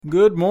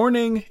Good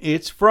morning.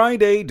 It's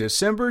Friday,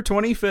 December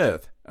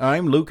 25th.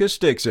 I'm Lucas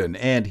Dixon,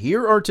 and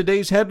here are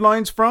today's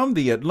headlines from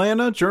the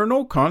Atlanta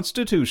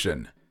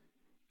Journal-Constitution.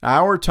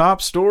 Our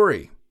top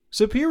story.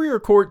 Superior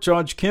Court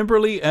Judge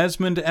Kimberly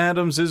Esmond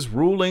Adams's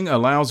ruling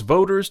allows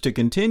voters to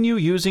continue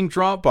using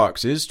drop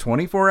boxes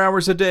 24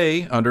 hours a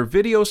day under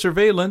video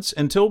surveillance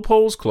until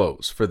polls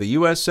close for the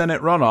U.S.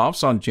 Senate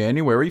runoffs on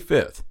January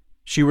 5th.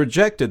 She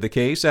rejected the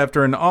case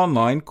after an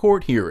online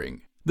court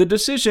hearing. The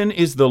decision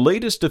is the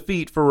latest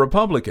defeat for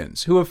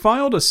Republicans, who have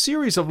filed a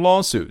series of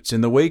lawsuits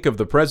in the wake of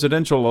the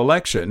presidential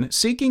election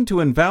seeking to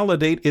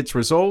invalidate its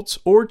results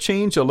or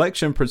change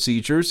election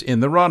procedures in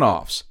the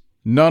runoffs.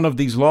 None of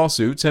these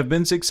lawsuits have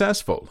been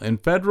successful in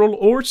federal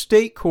or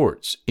state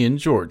courts in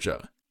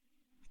Georgia.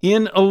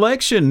 In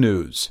election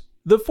news,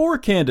 the 4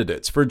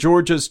 candidates for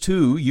Georgia's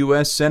 2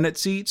 U.S. Senate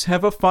seats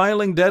have a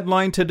filing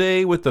deadline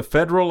today with the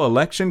Federal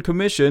Election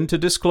Commission to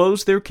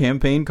disclose their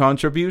campaign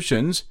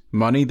contributions,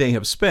 money they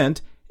have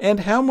spent,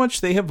 and how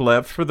much they have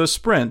left for the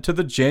sprint to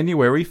the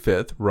January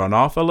 5th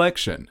runoff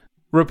election.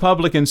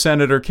 Republican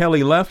Senator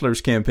Kelly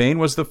Loeffler's campaign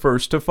was the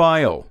first to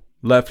file.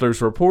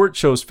 Loeffler's report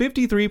shows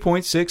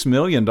 $53.6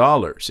 million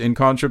in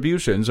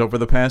contributions over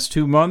the past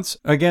 2 months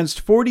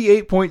against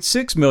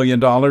 $48.6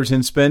 million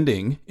in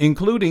spending,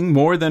 including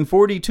more than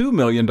 $42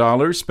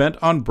 million spent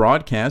on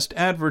broadcast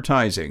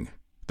advertising.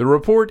 The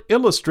report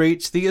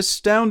illustrates the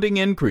astounding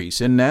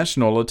increase in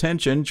national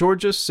attention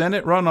Georgia's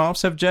Senate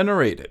runoffs have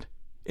generated.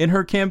 In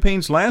her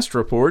campaign's last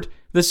report,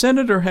 the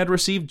senator had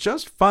received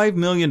just $5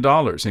 million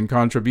in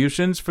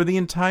contributions for the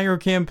entire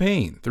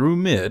campaign through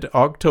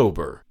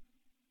mid-October.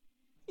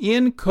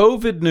 In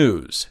COVID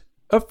news,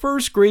 a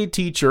first-grade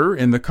teacher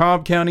in the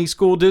Cobb County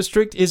School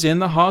District is in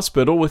the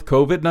hospital with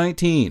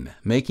COVID-19,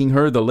 making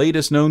her the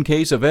latest known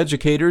case of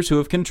educators who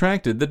have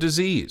contracted the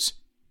disease.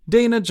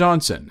 Dana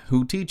Johnson,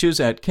 who teaches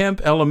at Kemp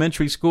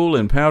Elementary School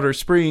in Powder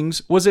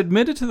Springs, was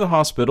admitted to the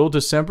hospital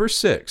December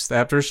 6th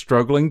after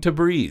struggling to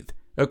breathe,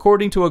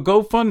 according to a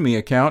GoFundMe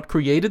account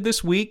created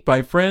this week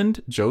by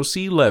friend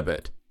Josie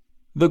Levitt.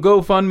 The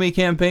GoFundMe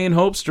campaign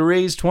hopes to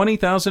raise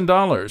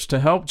 $20,000 to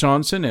help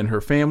Johnson and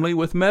her family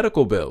with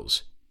medical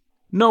bills.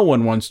 No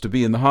one wants to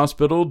be in the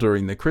hospital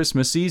during the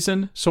Christmas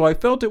season, so I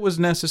felt it was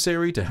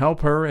necessary to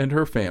help her and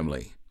her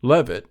family,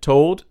 Levitt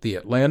told the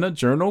Atlanta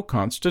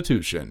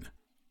Journal-Constitution.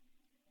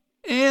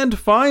 And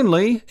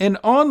finally, an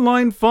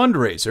online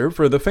fundraiser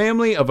for the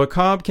family of a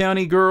Cobb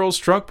County girl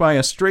struck by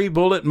a stray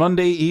bullet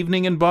Monday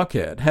evening in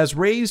Buckhead has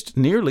raised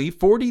nearly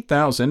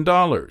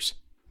 $40,000.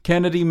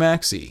 Kennedy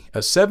Maxey, a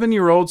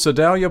 7-year-old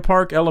Sedalia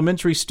Park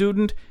Elementary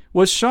student,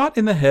 was shot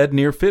in the head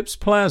near Phipps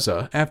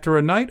Plaza after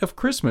a night of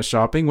Christmas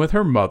shopping with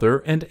her mother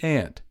and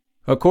aunt.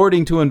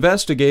 According to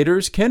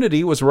investigators,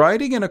 Kennedy was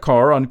riding in a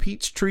car on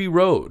Peachtree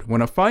Road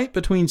when a fight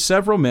between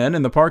several men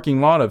in the parking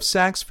lot of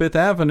Saks Fifth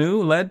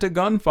Avenue led to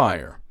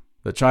gunfire.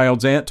 The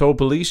child's aunt told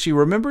police she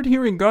remembered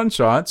hearing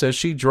gunshots as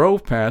she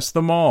drove past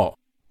the mall.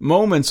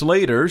 Moments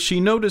later, she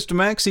noticed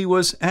Maxey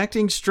was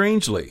acting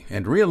strangely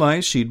and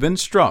realized she'd been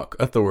struck,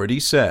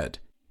 authorities said.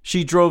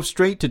 She drove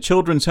straight to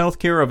Children's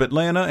Healthcare of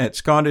Atlanta at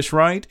Scottish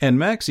Rite, and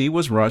Maxey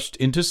was rushed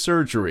into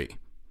surgery.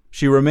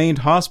 She remained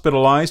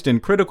hospitalized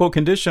in critical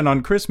condition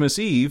on Christmas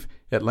Eve,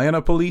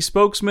 Atlanta Police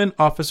spokesman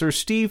Officer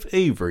Steve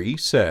Avery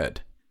said.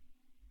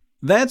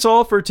 That's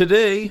all for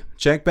today.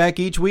 Check back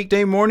each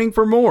weekday morning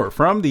for more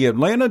from the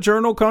Atlanta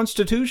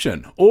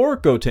Journal-Constitution or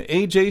go to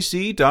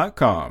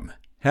ajc.com.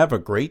 Have a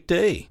great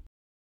day.